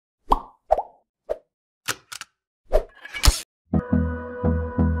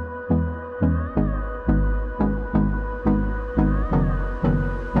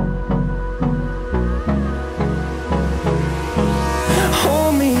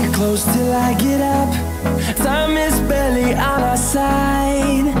close till I get up. Time is barely on our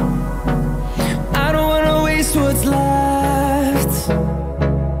side. I don't wanna waste what's left.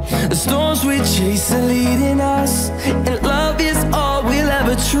 The storms we chase are leading us, and love is all we'll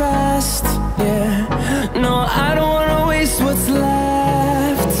ever trust. Yeah, no, I don't wanna waste what's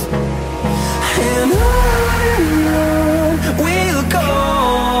left. And on we'll go,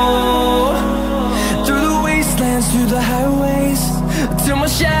 through the wastelands, through the highways, till my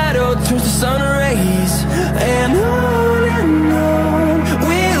shadow turns to sun rays. And on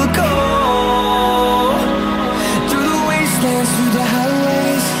we'll go, through the wastelands, through the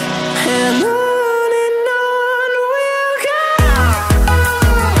highways, and on we'll go.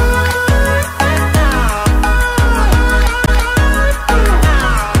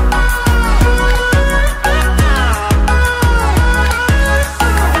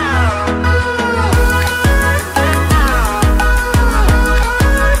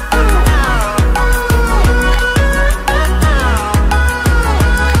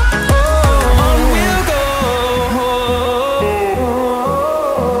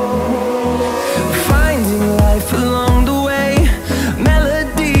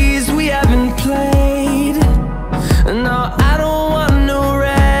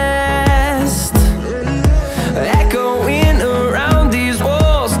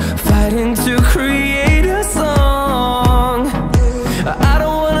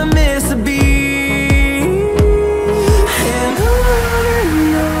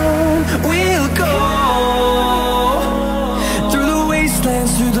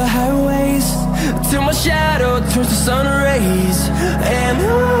 Through the highways, till my shadow turns to sun rays. And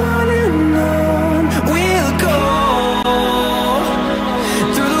on we'll go,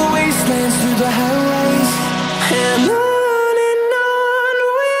 through the wastelands, through the highways, and on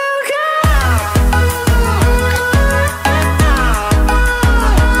we'll go.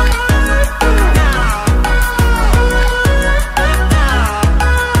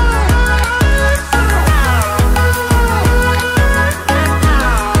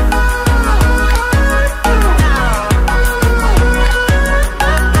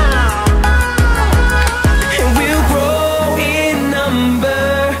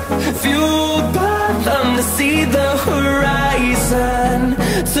 See the horizon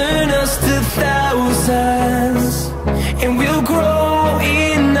turn us to thousands, and we'll grow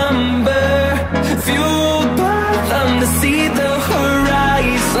in number, fueled by them. To see the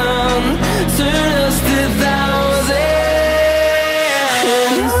horizon turn us to thousands,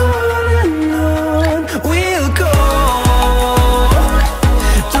 and on we'll go,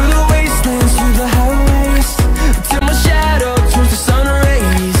 through the wastelands, through the highways, till my shadow turns to sun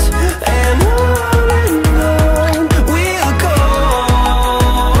rays. And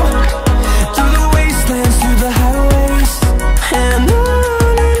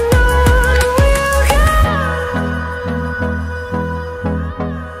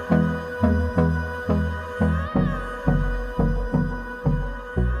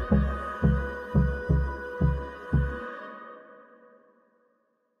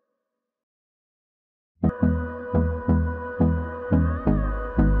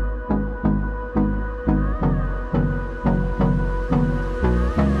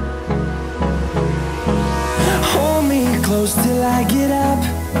close till I get up.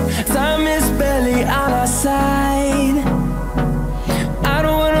 Time is barely on our side. I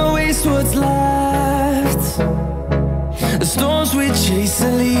don't wanna waste what's left. The storms we chase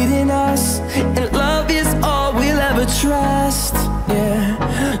are leading us, and love is all we'll ever trust. Yeah,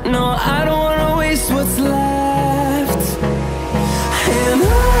 no, I don't wanna waste what's left. And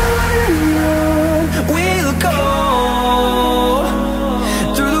on we'll go,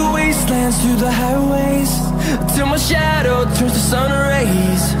 through the wastelands, through the highways, till my shadow turns to sun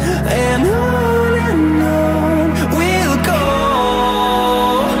rays. And on we'll go,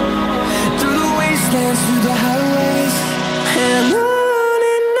 through the wastelands, through the highways, and on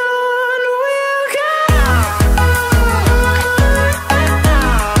we'll go.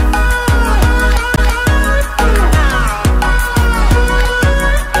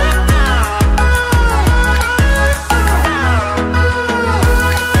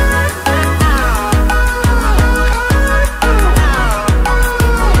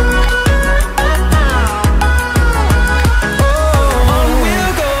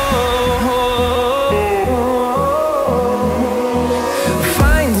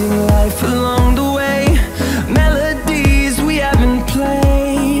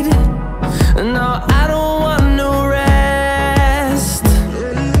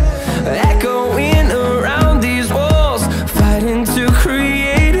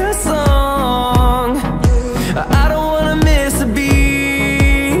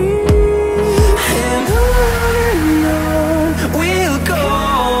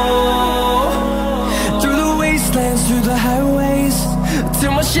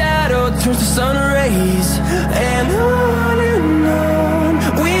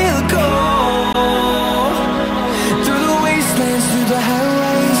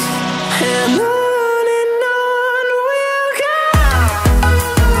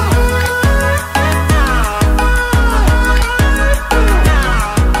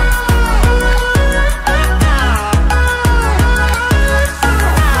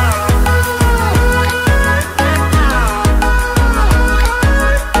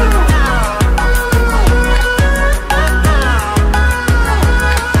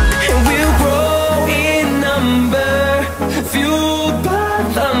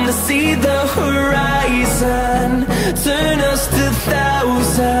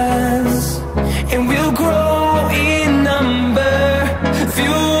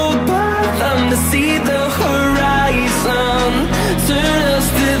 fueled by them to see the horizon, turn us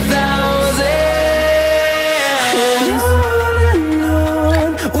to thousands. And on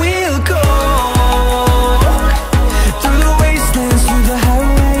we'll go, through the wastelands, through the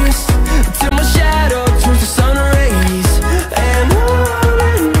highways, till my shadow turns to sun rays. And on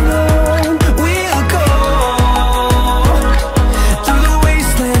we'll go, through the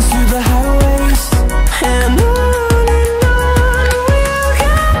wastelands, through the highways. And on we'll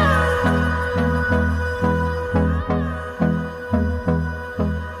go.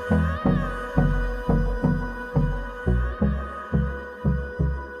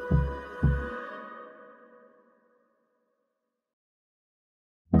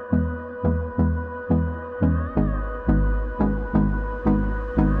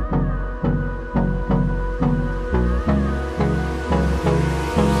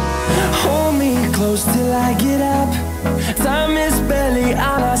 Hold me close till I get up. Time is barely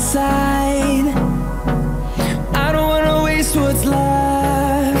on our side. I don't wanna waste what's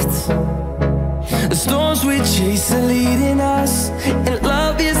left. The storms we chase are leading us.